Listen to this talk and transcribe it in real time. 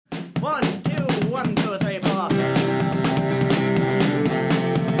1, 2, 1, 2, 3, 4.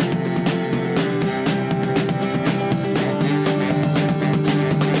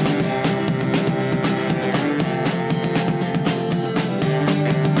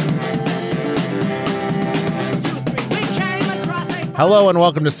 Hello and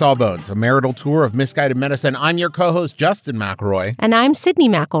welcome to Sawbones, a marital tour of misguided medicine. I'm your co-host, Justin McElroy. And I'm Sydney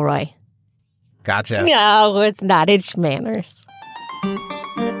McElroy. Gotcha. No, it's not. It's manners.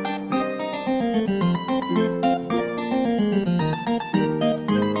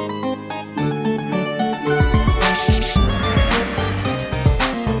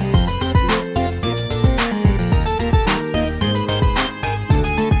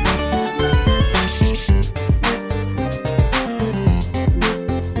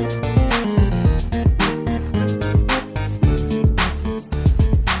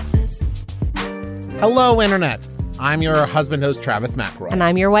 Hello, Internet. I'm your husband host, Travis McElroy. And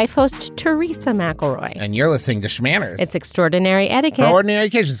I'm your wife host, Teresa McElroy. And you're listening to Schmanners. It's extraordinary etiquette. For ordinary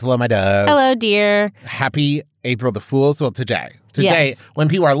occasions. Hello, my dog. Hello, dear. Happy April the Fools. Well, today, Yes. when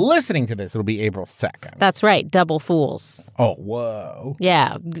people are listening to this, it'll be April 2nd. That's right. Double fools. Oh, whoa.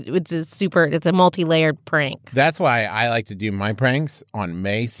 Yeah. It's a multi-layered prank. That's why I like to do my pranks on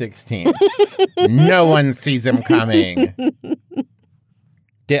May 16th. No one sees them coming.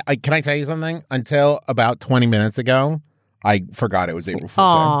 Can I tell you something? Until about 20 minutes ago, I forgot it was April Fool's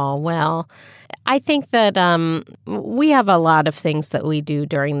Day. Oh, well, I think that we have a lot of things that we do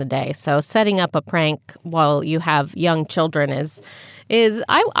during the day. So setting up a prank while you have young children is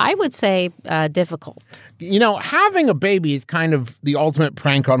I would say, difficult. You know, having a baby is kind of the ultimate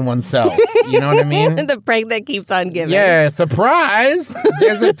prank on oneself. You know what I mean? The prank that keeps on giving. Yeah, surprise!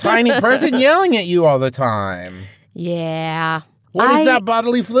 There's a tiny person yelling at you all the time. Yeah. What is that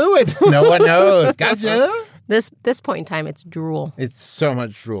bodily fluid? No one knows. Gotcha. This point in time, it's drool. It's so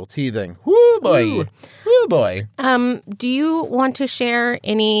much drool, teething. Woo boy. Ooh. Woo boy. Do you want to share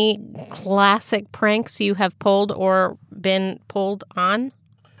any classic pranks you have pulled or been pulled on?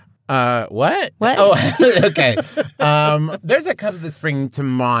 What? What? Oh, okay. There's a couple that spring to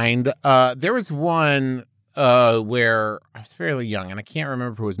mind. There was one where I was fairly young, and I can't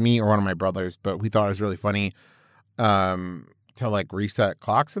remember if it was me or one of my brothers, but we thought it was really funny. To like reset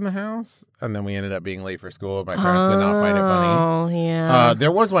clocks in the house, and then we ended up being late for school. My parents did not find it funny. Oh, yeah.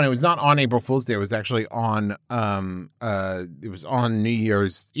 There was one. It was not on April Fool's Day. It was actually on it was on New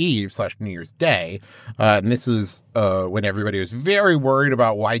Year's Eve / New Year's Day, and this was when everybody was very worried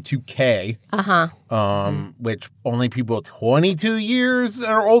about Y2K. Which only people 22 years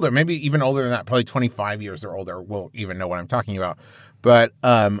or older, maybe even older than that, probably 25 years or older, will even know what I'm talking about. But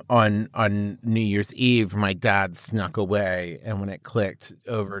on New Year's Eve, my dad snuck away, and when it clicked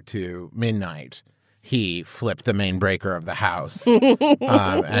over to midnight, he flipped the main breaker of the house,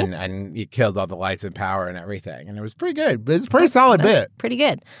 and he killed all the lights and power and everything. And it was pretty good. It was a pretty solid bit. Pretty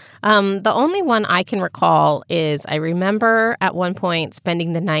good. The only one I can recall is I remember at one point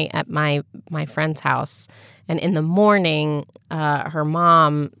spending the night at my friend's house, and in the morning, her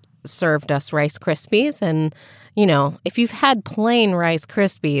mom served us Rice Krispies, and you know, if you've had plain Rice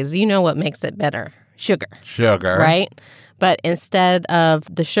Krispies, you know what makes it better. Sugar. Right? But instead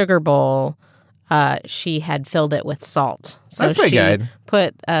of the sugar bowl, she had filled it with salt. So that's pretty good.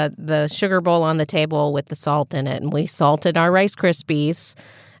 Put the sugar bowl on the table with the salt in it, and we salted our Rice Krispies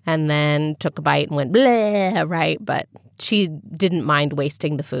and then took a bite and went, bleh, right? But she didn't mind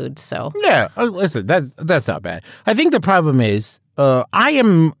wasting the food, so. Yeah. Listen, that's not bad. I think the problem is I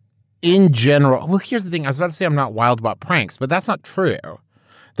am... in general, well, here's the thing. I was about to say I'm not wild about pranks, but that's not true.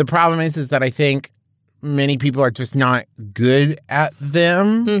 The problem is that I think many people are just not good at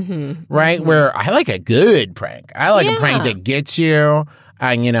them, right? Mm-hmm. Where I like a good prank. I like a prank that gets you,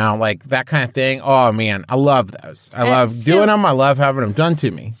 and, you know, like that kind of thing. Oh, man, I love those. I love doing them. I love having them done to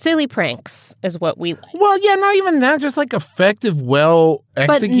me. Silly pranks is what we like. Well, yeah, not even that. Just like effective, well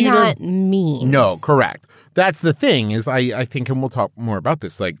executed. But not mean. No, correct. That's the thing is I think, and we'll talk more about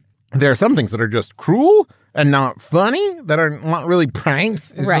this, like, there are some things that are just cruel and not funny, that are not really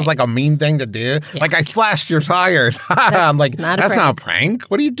pranks. It's just like a mean thing to do. Yeah. Like, I slashed your tires. I'm like, that's not a prank.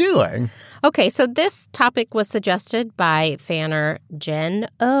 What are you doing? Okay, so this topic was suggested by fanner Jen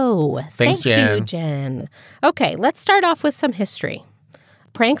O. Thanks, Jen. Thank you, Jen. Okay, let's start off with some history.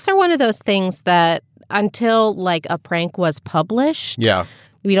 Pranks are one of those things that until, like, a prank was published,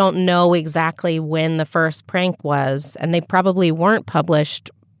 we don't know exactly when the first prank was, and they probably weren't published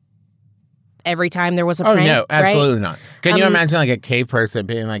every time there was a prank. Oh, no, absolutely not. Can you imagine like a cave person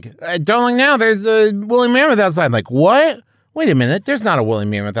being like, don't look now, there's a woolly mammoth outside. Like, what? wait a minute, there's not a woolly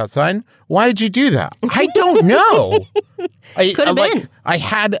mammoth outside. Why did you do that? I don't know. Could have been. I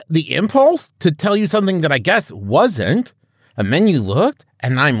had the impulse to tell you something that I guess wasn't, and then you looked,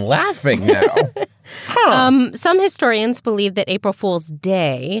 and I'm laughing now. Some historians believe that April Fool's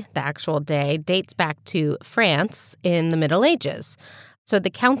Day, the actual day, dates back to France in the Middle Ages. So the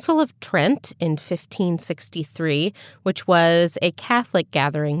Council of Trent in 1563, which was a Catholic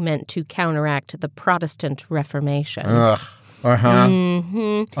gathering meant to counteract the Protestant Reformation. Ugh.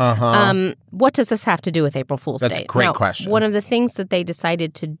 What does this have to do with April Fool's Day? That's a great question. One of the things that they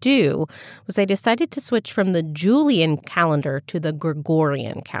decided to do was they decided to switch from the Julian calendar to the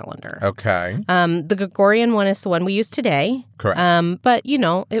Gregorian calendar. Okay. The Gregorian one is the one we use today. Correct. But,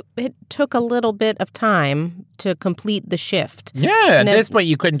 it took a little bit of time to complete the shift. Yeah, at this point,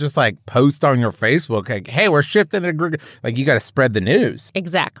 you couldn't just post on your Facebook, like, hey, we're shifting to you got to spread the news.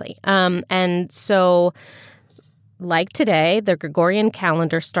 Exactly. And so, like today, the Gregorian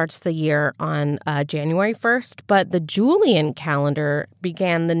calendar starts the year on January 1st, but the Julian calendar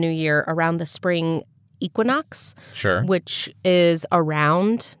began the new year around the spring equinox, Sure. which is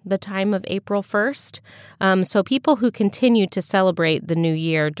around the time of April 1st. So people who continued to celebrate the new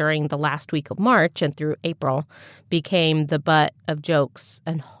year during the last week of March and through April became the butt of jokes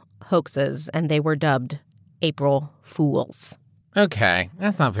and hoaxes, and they were dubbed April Fools. Okay,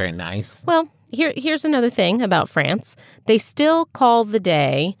 that's not very nice. Well, here's another thing about France. They still call the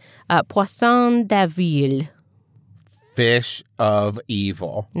day Poisson d'Avril. Fish of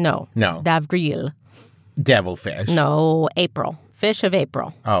evil. No. D'Avril. Devilfish. No, April. Fish of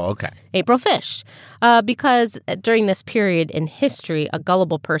April. Oh, okay. April fish. Because during this period in history, a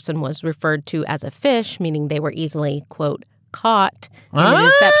gullible person was referred to as a fish, meaning they were easily, quote, caught in a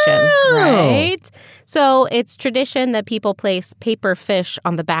deception, right? So it's tradition that people place paper fish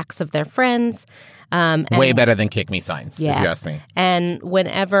on the backs of their friends. Way better than kick me signs, if you ask me. And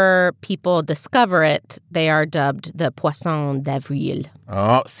whenever people discover it, they are dubbed the Poisson d'Avril.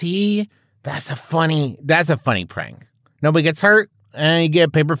 Oh, see? That's a funny prank. Nobody gets hurt, and you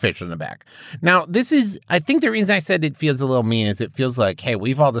get paper fish on the back. Now, I think the reason I said it feels a little mean is it feels like, hey,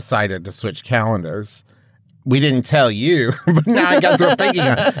 we've all decided to switch calendars. We didn't tell you, but now I guess we're picking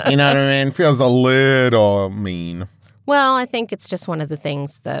on it. You know what I mean? Feels a little mean. Well, I think it's just one of the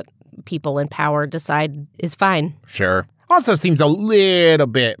things that people in power decide is fine. Sure. Also seems a little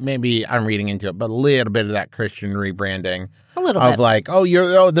bit, maybe I'm reading into it, but a little bit of that Christian rebranding. A little of bit. Like,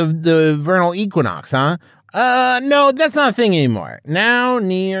 the vernal equinox, huh? No, that's not a thing anymore. Now,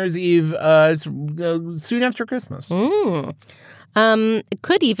 New Year's Eve is soon after Christmas. It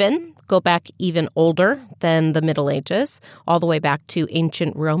could even go back even older than the Middle Ages, all the way back to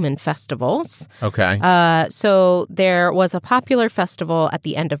ancient Roman festivals. Okay. So there was a popular festival at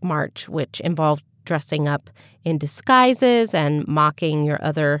the end of March, which involved dressing up in disguises and mocking your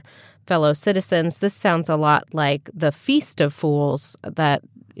other fellow citizens. This sounds a lot like the Feast of Fools that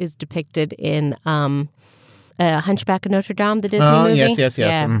is depicted in Hunchback of Notre Dame, the Disney movie. Yes.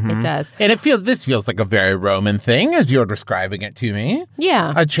 Yeah, Mhm. it does. And this feels like a very Roman thing, as you're describing it to me.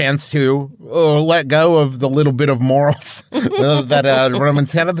 Yeah. A chance to let go of the little bit of morals that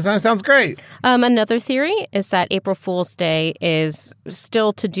Romans had at the time. Sounds great. Another theory is that April Fool's Day is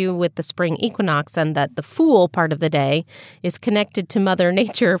still to do with the spring equinox, and that the fool part of the day is connected to Mother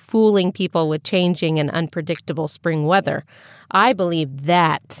Nature fooling people with changing and unpredictable spring weather. I believe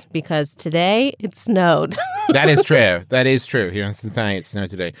that because today it snowed. That is true. That is true. Here in Cincinnati, it snowed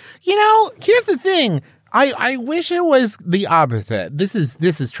today. Here's the thing. I wish it was the opposite. This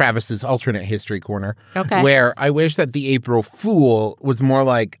is Travis's alternate history corner. Okay. Where I wish that the April Fool was more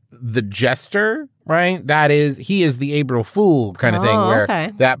like the jester, right? That is, he is the April Fool kind of thing,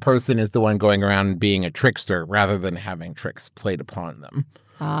 where that person is the one going around being a trickster rather than having tricks played upon them.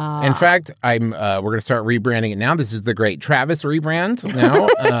 In fact, we're going to start rebranding it now. This is the great Travis rebrand now.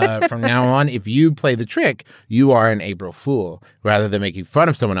 From now on, if you play the trick, you are an April Fool. Rather than making fun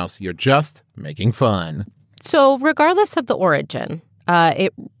of someone else, you're just making fun. So regardless of the origin,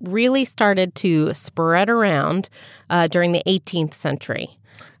 it really started to spread around during the 18th century.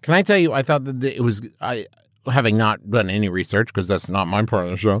 Can I tell you, I thought that it was... having not done any research, because that's not my part of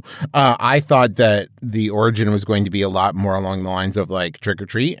the show, I thought that the origin was going to be a lot more along the lines of like trick or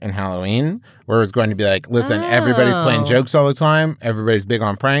treat and Halloween, where it was going to be like, listen, everybody's playing jokes all the time. Everybody's big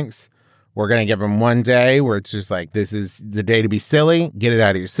on pranks. We're going to give them one day where it's just like, this is the day to be silly, get it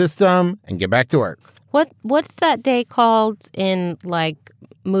out of your system, and get back to work. What's that day called in like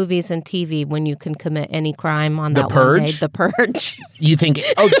movies and TV when you can commit any crime on that one day? The Purge. You think,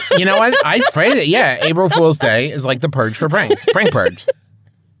 you know what? I phrase it. Yeah, April Fool's Day is like the purge for pranks. Prank purge.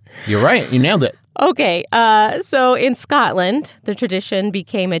 You're right. You nailed it. Okay, so in Scotland, the tradition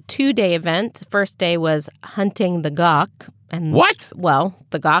became a 2-day event. First day was hunting the gawk. And What? Well,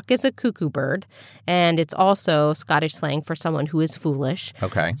 the gawk is a cuckoo bird, and it's also Scottish slang for someone who is foolish.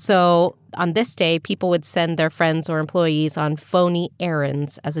 Okay. So on this day, people would send their friends or employees on phony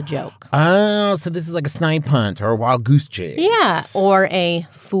errands as a joke. Oh, so this is like a snipe hunt or a wild goose chase. Yeah, or a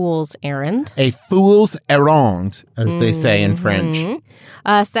fool's errand. A fool's errand, as they say in French.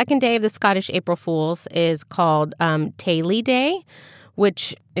 Second day of the Scottish April Fools is called Taily Day,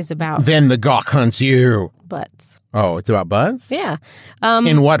 which is about Then the gawk hunts you. butts. Oh, it's about butts? Yeah.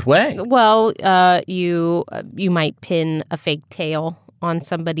 In what way? Well, you might pin a fake tail on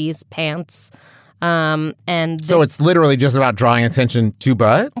somebody's pants. And So it's literally just about drawing attention to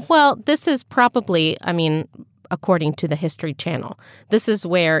butts? Well, this is probably, according to the History Channel, this is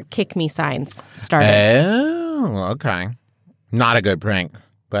where kick me signs started. Oh, okay. Not a good prank,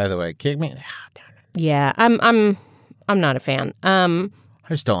 by the way. Kick me. Yeah, I'm not a fan.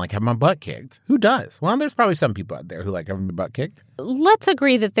 I just don't like having my butt kicked. Who does? Well, there's probably some people out there who like having their butt kicked. Let's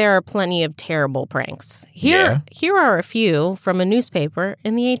agree that there are plenty of terrible pranks. Here are a few from a newspaper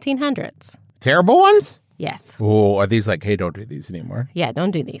in the 1800s. Terrible ones? Yes. Oh, are these like, hey, don't do these anymore? Yeah,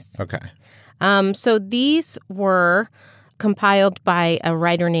 don't do these. Okay. So these were compiled by a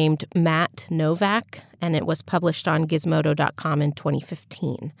writer named Matt Novak, and it was published on Gizmodo.com in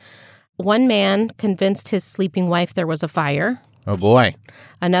 2015. One man convinced his sleeping wife there was a fire. Oh, boy.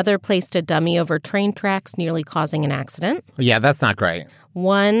 Another placed a dummy over train tracks, nearly causing an accident. Yeah, that's not great.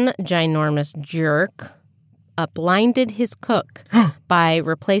 One ginormous jerk blinded his cook by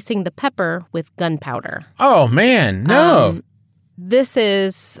replacing the pepper with gunpowder. Oh, man. No. This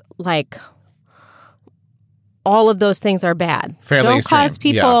is like all of those things are bad. Fairly Don't extreme, cause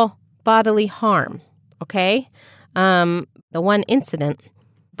people bodily harm, okay? The one incident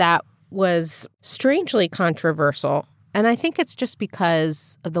that was strangely controversial, and I think it's just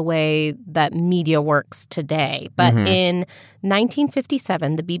because of the way that media works today. But in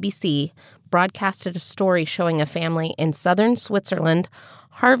 1957, the BBC broadcasted a story showing a family in southern Switzerland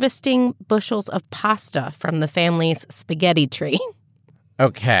harvesting bushels of pasta from the family's spaghetti tree.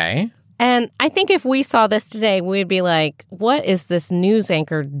 Okay. And I think if we saw this today, we'd be like, what is this news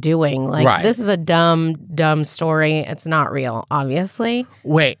anchor doing? Like, Right. This is a dumb story. It's not real, obviously.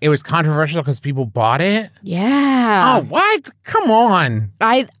 Wait, it was controversial because people bought it? Yeah. Oh, what? Come on.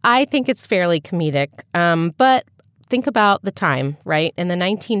 I think it's fairly comedic. But think about the time, right? In the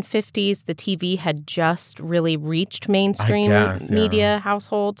 1950s, the TV had just really reached mainstream media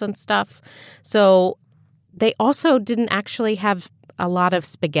households and stuff. So they also didn't actually have a lot of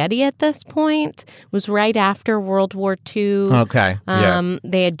spaghetti at this point. It was right after World War II. Okay. Yeah.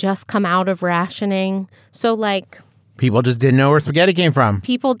 They had just come out of rationing. So, People just didn't know where spaghetti came from.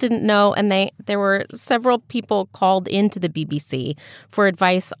 people didn't know, and there were several people called into the BBC for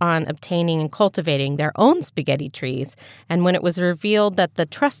advice on obtaining and cultivating their own spaghetti trees. And when it was revealed that the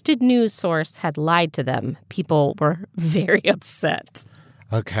trusted news source had lied to them, people were very upset.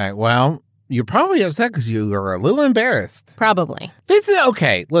 Okay. Well, you're probably upset because you were a little embarrassed. Probably. This is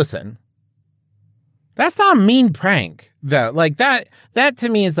okay. Listen, that's not a mean prank, though. Like that to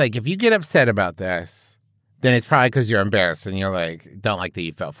me is like if you get upset about this, then it's probably because you're embarrassed and you're like, don't like that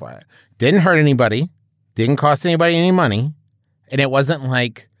you fell for it. Didn't hurt anybody, didn't cost anybody any money, and it wasn't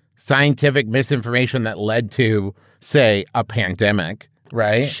like scientific misinformation that led to, say, a pandemic,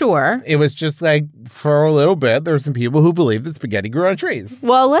 right? Sure. It was just like for a little bit, there were some people who believed that spaghetti grew on trees.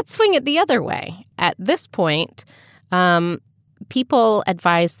 Well, let's swing it the other way. At this point, people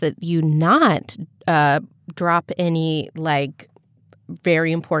advise that you not drop any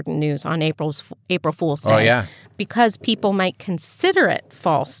very important news on April Fool's Day. Oh, yeah. Because people might consider it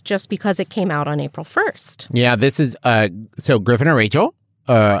false just because it came out on April 1st. Yeah, this is so Griffin and Rachel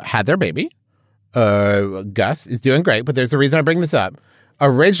had their baby. Gus is doing great, but there's a reason I bring this up.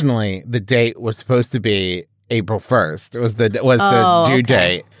 Originally, the date was supposed to be April 1st. It was the due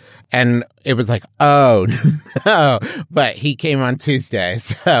date. And it was like, oh, no. But he came on Tuesday,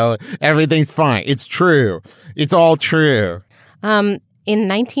 so everything's fine. It's true. It's all true. In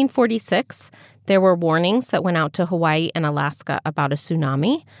 1946, there were warnings that went out to Hawaii and Alaska about a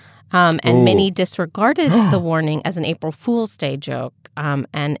tsunami. And many disregarded the warning as an April Fool's Day joke.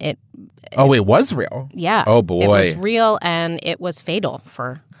 And it was real? Yeah. Oh, boy. It was real, and it was fatal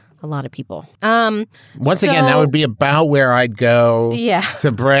for a lot of people. Once again, that would be about where I'd go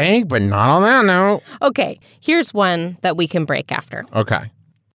to break, but not on that note. Okay, here's one that we can break after. Okay.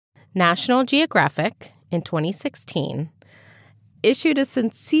 National Geographic, in 2016, issued a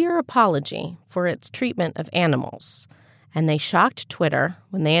sincere apology for its treatment of animals. And they shocked Twitter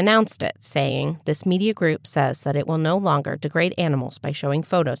when they announced it, saying, "This media group says that it will no longer degrade animals by showing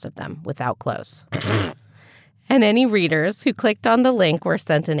photos of them without clothes." And any readers who clicked on the link were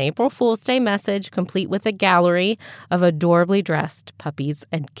sent an April Fool's Day message complete with a gallery of adorably dressed puppies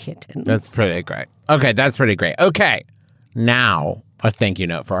and kittens. That's pretty great. Okay, that's pretty great. Okay, now a thank you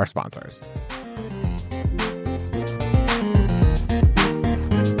note for our sponsors.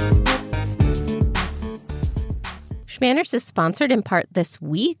 Schmanners is sponsored in part this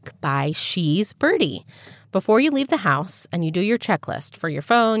week by She's Birdie. Before you leave the house and you do your checklist for your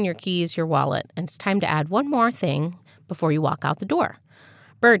phone, your keys, your wallet, and it's time to add one more thing before you walk out the door.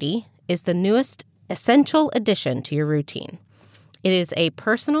 Birdie is the newest essential addition to your routine. It is a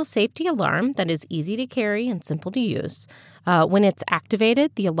personal safety alarm that is easy to carry and simple to use. When it's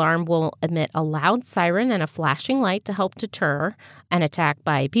activated, the alarm will emit a loud siren and a flashing light to help deter an attack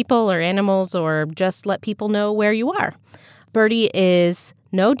by people or animals, or just let people know where you are. Birdie is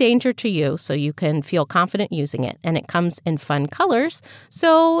no danger to you, so you can feel confident using it. And it comes in fun colors,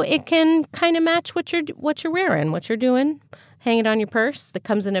 so it can kind of match what you're wearing, what you're doing. Hang it on your purse. That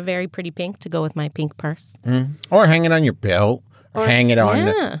comes in a very pretty pink to go with my pink purse. Or hang it on your belt. Or hang it on,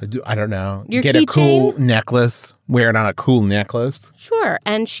 I don't know. Your Get keychain? A cool necklace. Wear it on a cool necklace. Sure.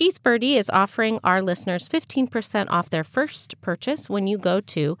 And She's Birdie is offering our listeners 15% off their first purchase when you go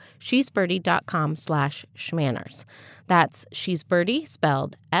to shesbirdie.com/schmanners. That's She's Birdie,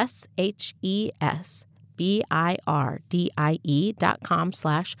 spelled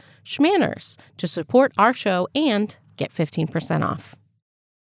SHESBIRDIE.com/schmanners to support our show and get 15% off.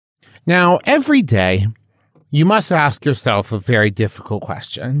 Now, every day, you must ask yourself a very difficult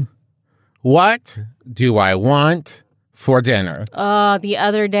question. What do I want for dinner? The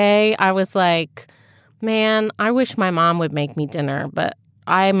other day, I was like, man, I wish my mom would make me dinner, but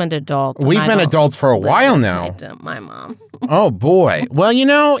I'm an adult. We've been adults for a while now. My mom. Oh, boy. Well, you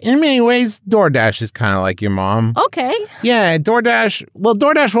know, in many ways, DoorDash is kind of like your mom. Okay. Yeah,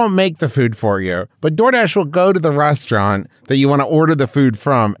 DoorDash won't make the food for you, but DoorDash will go to the restaurant that you want to order the food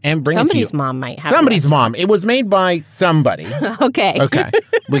from and bring it to you. Somebody's mom might have Somebody's mom. It was made by somebody. Okay. Okay.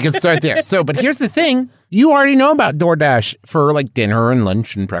 We can start there. So, but here's the thing. You already know about DoorDash for like dinner and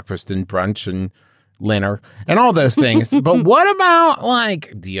lunch and breakfast and brunch and dinner and all those things. But what about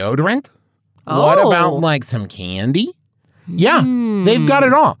like deodorant? Oh. What about like some candy? Yeah, they've got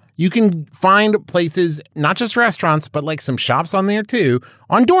it all. You can find places, not just restaurants, but like some shops on there too,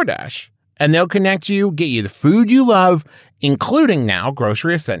 on DoorDash. And they'll connect you, get you the food you love, including now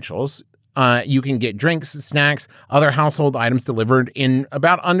grocery essentials. You can get drinks, snacks, other household items delivered in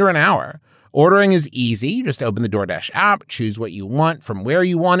about under an hour. Ordering is easy. You just open the DoorDash app, choose what you want from where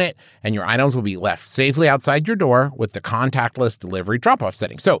you want it, and your items will be left safely outside your door with the contactless delivery drop-off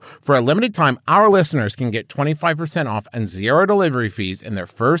setting. So for a limited time, our listeners can get 25% off and 0 delivery fees in their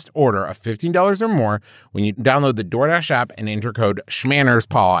first order of $15 or more when you download the DoorDash app and enter code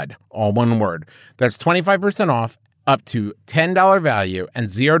SCHMANNERSPOD, all one word. That's 25% off, up to $10 value, and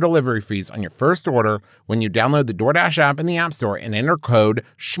 0 delivery fees on your first order when you download the DoorDash app in the App Store and enter code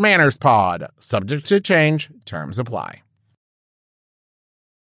SCHMANNERSPOD. Subject to change. Terms apply.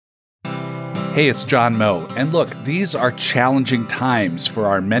 Hey, it's John Moe. And look, these are challenging times for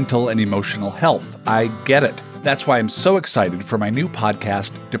our mental and emotional health. I get it. That's why I'm so excited for my new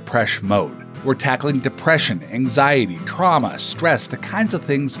podcast, Depresh Mode. We're tackling depression, anxiety, trauma, stress, the kinds of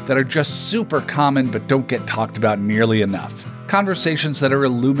things that are just super common but don't get talked about nearly enough. Conversations that are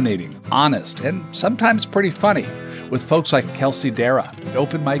illuminating, honest, and sometimes pretty funny, with folks like Kelsey Dara,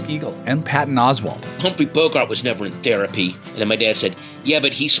 Open Mike Eagle, and Patton Oswalt. Humphrey Bogart was never in therapy. And then my dad said, yeah,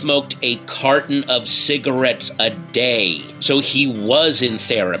 but he smoked a carton of cigarettes a day. So he was in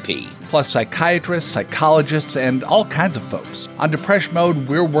therapy. Plus psychiatrists, psychologists, and all kinds of folks. On Depresh Mode,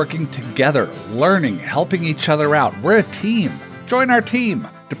 we're working together, learning, helping each other out. We're a team. Join our team.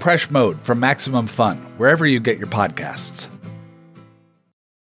 Depresh Mode from Maximum Fun, wherever you get your podcasts.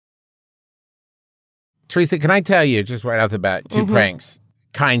 Teresa, can I tell you just right off the bat, two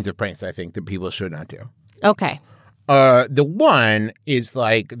kinds of pranks I think that people should not do. Okay. The one is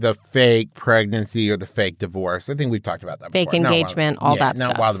like the fake pregnancy or the fake divorce. I think we've talked about that fake before. Engagement, all that not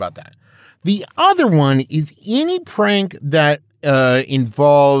stuff. wild about that. The other one is any prank that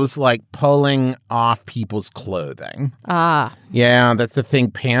involves like pulling off people's clothing. Yeah, that's the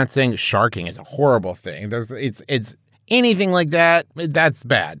thing. Pantsing, sharking is a horrible thing. It's anything like that. That's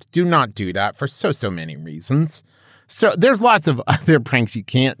bad. Do not do that for so many reasons. So there's lots of other pranks you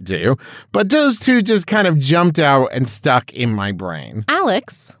can't do, but those two just kind of jumped out and stuck in my brain.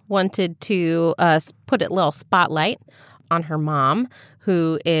 Alex wanted to put a little spotlight on her mom,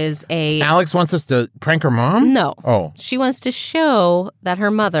 who is a... Alex wants us to prank her mom? No. Oh. She wants to show that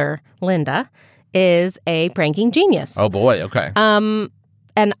her mother, Linda, is a pranking genius. Oh, boy. Okay.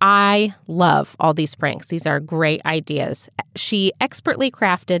 And I love all these pranks. These are great ideas. She expertly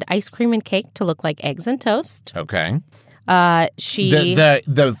crafted ice cream and cake to look like eggs and toast. Okay. She...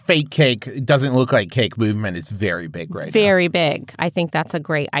 The fake cake doesn't look like cake movement is very big right now. Very big. I think that's a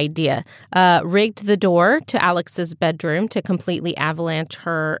great idea. Rigged the door to Alex's bedroom to completely avalanche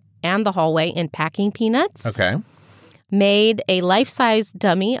her and the hallway in packing peanuts. Okay. Made a life-size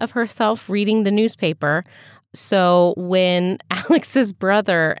dummy of herself reading the newspaper. So when Alex's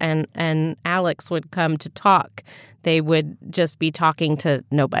brother and Alex would come to talk, they would just be talking to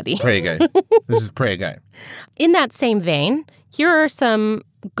nobody. Pretty good. This is pretty good. In that same vein, here are some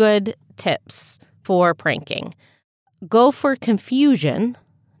good tips for pranking. Go for confusion,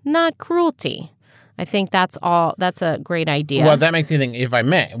 not cruelty. I think that's a great idea. Well, that makes me think, if I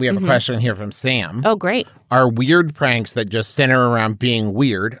may, we have a question here from Sam. Oh, great. Are weird pranks that just center around being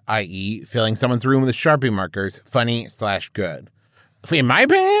weird, i.e. filling someone's room with Sharpie markers, funny/good? In my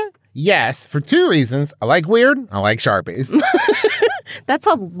opinion, yes, for two reasons. I like weird, I like Sharpies. That's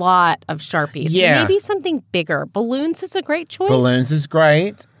a lot of Sharpies. Yeah. Maybe something bigger. Balloons is a great choice. Balloons is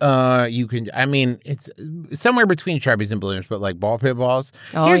great. It's somewhere between Sharpies and balloons, but like ball pit balls.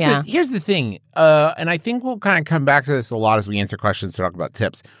 Oh, Here's the thing, and I think we'll kind of come back to this a lot as we answer questions to talk about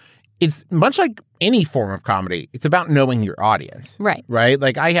tips. It's much like any form of comedy. It's about knowing your audience. Right. Right?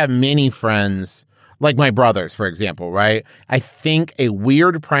 Like I have many friends, like my brothers, for example, right? I think a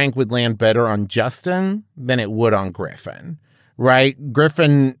weird prank would land better on Justin than it would on Griffin. Right?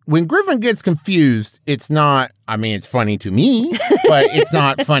 When Griffin gets confused, it's funny to me, but it's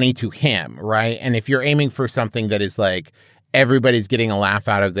not funny to him, right? And if you're aiming for something that is like, everybody's getting a laugh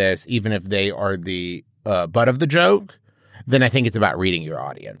out of this, even if they are the butt of the joke, then I think it's about reading your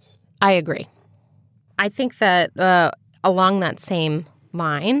audience. I agree. I think that along that same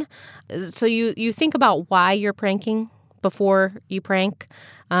line, so you think about why you're pranking before you prank.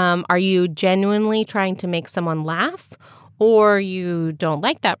 Are you genuinely trying to make someone laugh? Or you don't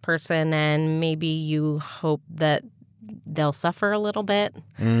like that person and maybe you hope that they'll suffer a little bit.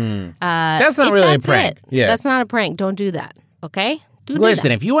 That's not really a prank. Yeah. That's not a prank. Don't do that. Okay?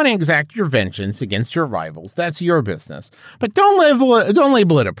 Listen, if you want to exact your vengeance against your rivals, that's your business. But don't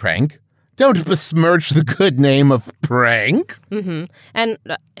label it a prank. Don't besmirch the good name of prank. Mm-hmm. And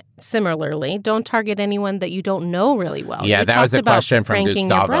similarly, don't target anyone that you don't know really well. Yeah, that was a question from pranking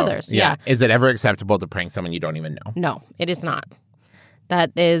Gustavo. Your brothers. Yeah. Is it ever acceptable to prank someone you don't even know? No, it is not.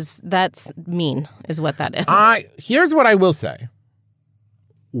 That's mean, is what that is. Here's what I will say.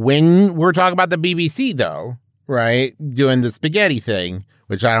 When we're talking about the BBC, though, right, doing the spaghetti thing,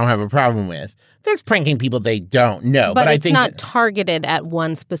 which I don't have a problem with, there's pranking people they don't know. But I it's think not targeted at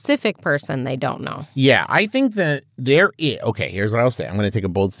one specific person they don't know. Yeah, I think that there is... Okay, here's what I'll say. I'm going to take a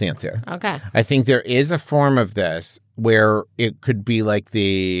bold stance here. Okay. I think there is a form of this where it could be like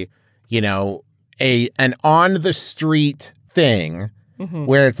an on-the-street thing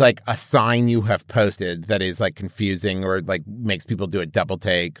where it's like a sign you have posted that is like confusing or like makes people do a double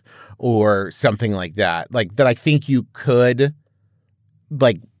take or something like that. Like that I think you could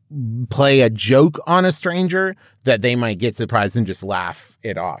like play a joke on a stranger that they might get surprised and just laugh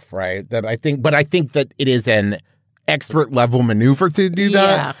it off, right? But I think that it is an expert level maneuver to do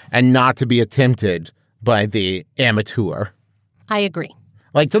that and not to be attempted by the amateur. I agree.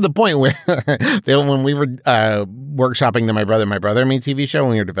 Like to the point where when we were workshopping the My Brother and Me TV show,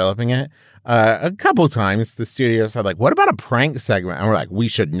 when we were developing it, a couple times the studio said, like, what about a prank segment? And we're like, we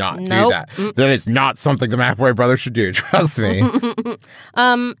should not do that. That is not something the McElroy brothers should do. Trust me.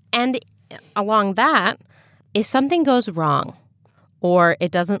 And along that, if something goes wrong or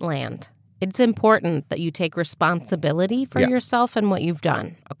it doesn't land, it's important that you take responsibility for yourself and what you've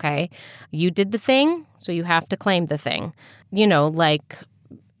done, okay? You did the thing, so you have to claim the thing. You know, like...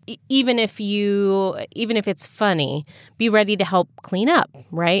 Even if it's funny, be ready to help clean up,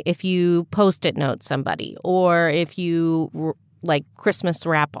 right? If you Post-it note somebody or if you like Christmas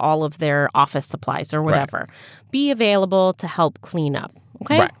wrap all of their office supplies or whatever, be available to help clean up,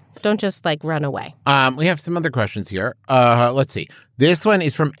 okay? Right. Don't just like run away. We have some other questions here. Let's see. This one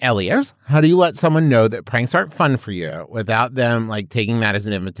is from Elias. How do you let someone know that pranks aren't fun for you without them like taking that as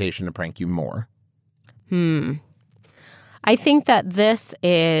an invitation to prank you more? I think that this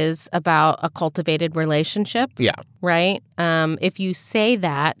is about a cultivated relationship. Yeah. Right? If you say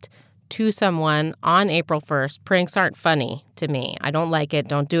that to someone on April 1st, pranks aren't funny to me. I don't like it.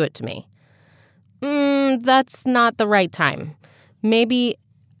 Don't do it to me. That's not the right time. Maybe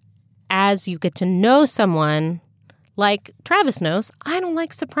as you get to know someone, Like Travis knows, I don't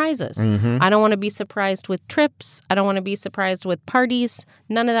like surprises. I don't want to be surprised with trips. I don't want to be surprised with parties.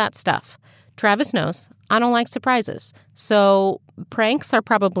 None of that stuff. Travis knows I don't like surprises. So pranks are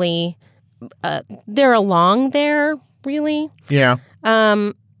probably, they're along there, really. Yeah.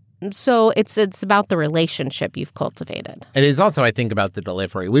 So it's about the relationship you've cultivated. It is also, I think, about the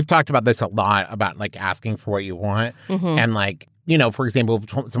delivery. We've talked about this a lot, about like asking for what you want. And like, you know, for example,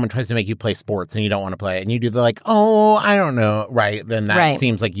 if someone tries to make you play sports and you don't want to play it and you do the like, oh, I don't know, right? Then that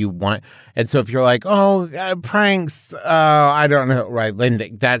seems like you want. And so if you're like, oh, pranks, I don't know, right? Then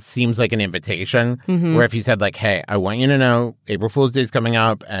that seems like an invitation. Where if you said like, hey, I want you to know April Fool's Day is coming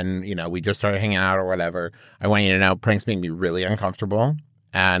up and, you know, we just started hanging out or whatever. I want you to know pranks make me really uncomfortable.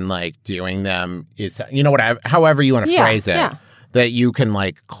 And like doing them is, you know what, however you want to phrase it. Yeah. That you can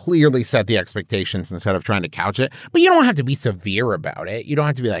like clearly set the expectations instead of trying to couch it. But you don't have to be severe about it. You don't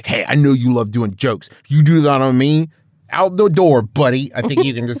have to be like, hey, I know you love doing jokes. You do that on me, out the door, buddy. I think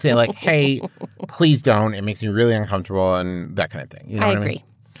you can just say like, hey, please don't. It makes me really uncomfortable and that kind of thing. You know I what agree.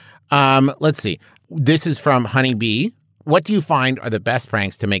 I mean? Let's see. This is from Honeybee. What do you find are the best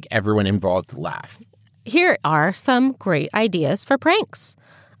pranks to make everyone involved laugh? Here are some great ideas for pranks.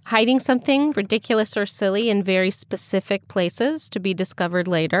 Hiding something ridiculous or silly in very specific places to be discovered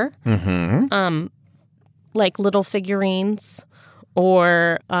later. Like little figurines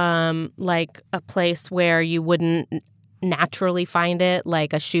or like a place where you wouldn't naturally find it,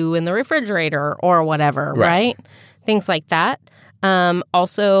 like a shoe in the refrigerator or whatever, right? Things like that.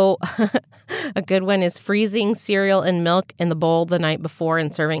 Also, a good one is freezing cereal and milk in the bowl the night before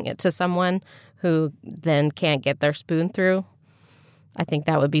and serving it to someone who then can't get their spoon through. I think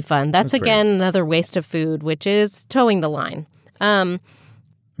that would be fun. That's again, another waste of food, which is towing the line.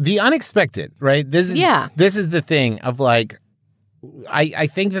 The unexpected, right? This is the thing of like, I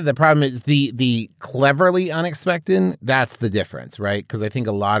think that the problem is the cleverly unexpected. That's the difference, right? Because I think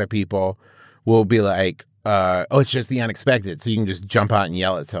a lot of people will be like, oh, it's just the unexpected. So you can just jump out and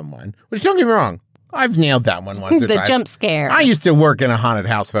yell at someone. Which, don't get me wrong, I've nailed that one once or twice. The jump scare. I used to work in a haunted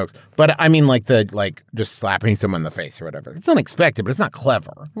house, folks. But I mean like just slapping someone in the face or whatever. It's unexpected, but it's not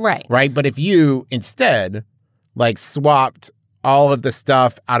clever. Right. Right? But if you instead like swapped all of the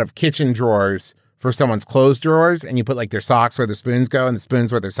stuff out of kitchen drawers for someone's clothes drawers and you put like their socks where the spoons go and the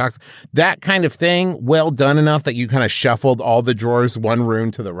spoons where their socks, that kind of thing, well done enough that you kind of shuffled all the drawers one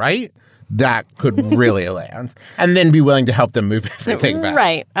room to the right, that could really land. And then be willing to help them move everything back.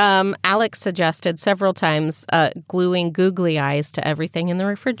 Right. Alex suggested several times gluing googly eyes to everything in the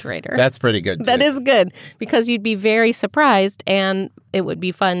refrigerator. That's pretty good, too. That is good because you'd be very surprised and it would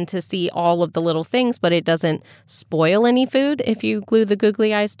be fun to see all of the little things, but it doesn't spoil any food if you glue the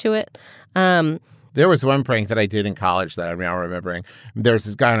googly eyes to it. There was one prank that I did in college that I'm now remembering. There was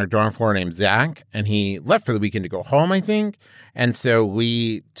this guy on our dorm floor named Zach, and he left for the weekend to go home, I think. And so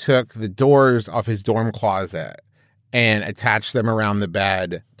we took the doors off his dorm closet and attached them around the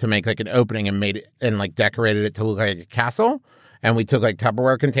bed to make like an opening and made it and like decorated it to look like a castle. And we took like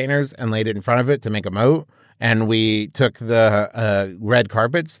Tupperware containers and laid it in front of it to make a moat. And we took the red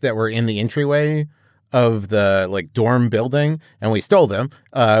carpets that were in the entryway of the like dorm building and we stole them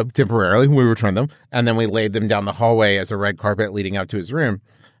temporarily. We returned them and then we laid them down the hallway as a red carpet leading up to his room.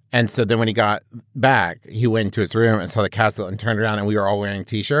 And so then when he got back, he went to his room and saw the castle and turned around and we were all wearing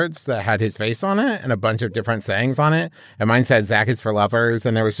T-shirts that had his face on it and a bunch of different sayings on it. And mine said, Zach is for lovers.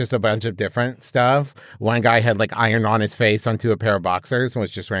 And there was just a bunch of different stuff. One guy had like ironed on his face onto a pair of boxers and was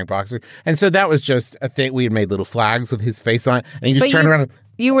just wearing boxers. And so that was just a thing. We had made little flags with his face on it. And he just turned around.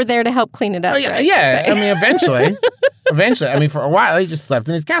 You were there to help clean it up, yeah, right? Yeah. I mean, eventually. I mean, for a while, he just slept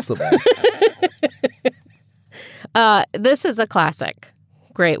in his castle bed. This is a classic.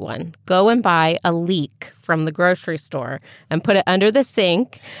 Great one. Go and buy a leek from the grocery store and put it under the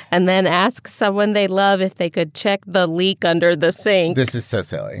sink and then ask someone they love if they could check the leak under the sink. This is so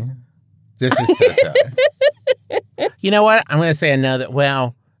silly. You know what? I'm going to say another.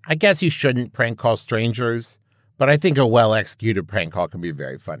 Well, I guess you shouldn't prank call strangers, but I think a well-executed prank call can be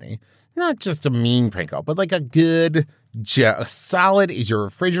very funny. Not just a mean prank call, but like a good, solid, is your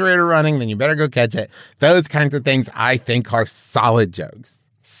refrigerator running? Then you better go catch it. Those kinds of things I think are solid jokes.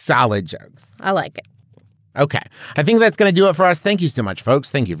 Solid jokes. I like it. Okay. I think that's going to do it for us. Thank you so much,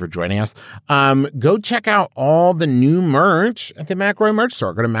 folks. Thank you for joining us. Go check out all the new merch at the McElroy merch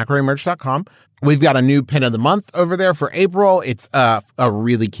store. Go to McElroymerch.com. We've got a new pin of the month over there for April. It's a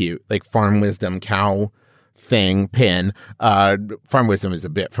really cute, like Farm Wisdom cow pin. Farm Wisdom is a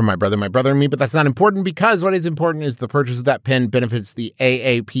bit for my brother and me, but that's not important because what is important is the purchase of that pin benefits the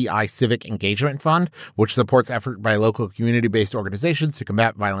AAPI Civic Engagement Fund, which supports effort by local community-based organizations to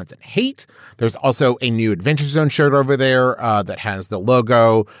combat violence and hate. There's also a new Adventure Zone shirt over there that has the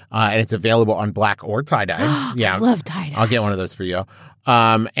logo, and it's available on black or tie-dye. Yeah, I love tie-dye. I'll get one of those for you.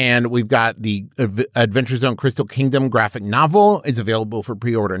 And we've got the Adventure Zone Crystal Kingdom graphic novel is available for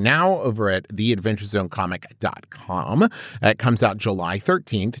pre-order now over at theadventurezonecomic.com. It comes out July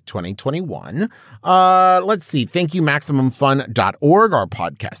 13th, 2021. Let's see. Thank you, MaximumFun.org, our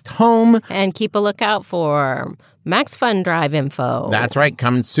podcast home. And keep a lookout for Max Fun Drive info. That's right.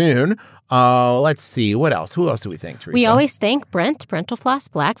 Coming soon. Let's see. What else? Who else do we thank, Teresa? We always thank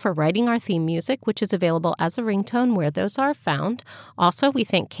Brentalfloss Black for writing our theme music, which is available as a ringtone where those are found. Also, we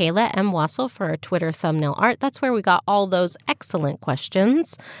thank Kayla M. Wassel for our Twitter thumbnail art. That's where we got all those excellent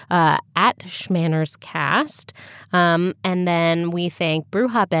questions at SchmannersCast. And then we thank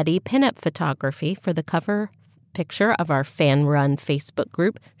Bruja Betty Pinup Photography for the cover picture of our fan-run Facebook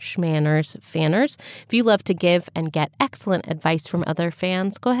group, Schmanners Fanners. If you love to give and get excellent advice from other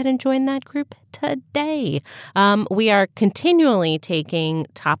fans, go ahead and join that group today. We are continually taking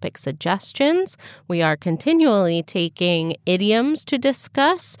topic suggestions. We are continually taking idioms to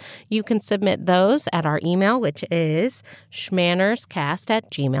discuss. You can submit those at our email, which is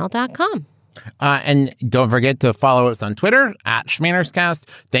schmannerscast@gmail.com. And don't forget to follow us on Twitter at SchmannersCast.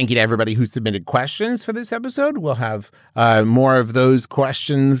 Thank you to everybody who submitted questions for this episode. We'll have more of those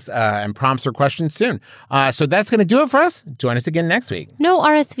questions and prompts or questions soon. So that's going to do it for us. Join us again next week. No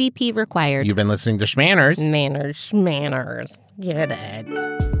RSVP required. You've been listening to Schmanners. Schmanners. Get it.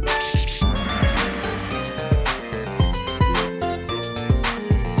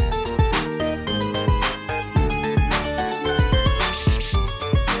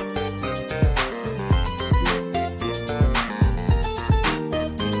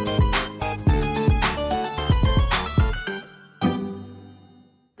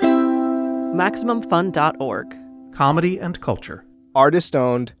 MaximumFun.org. Comedy and culture. Artist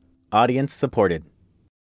owned. Audience supported.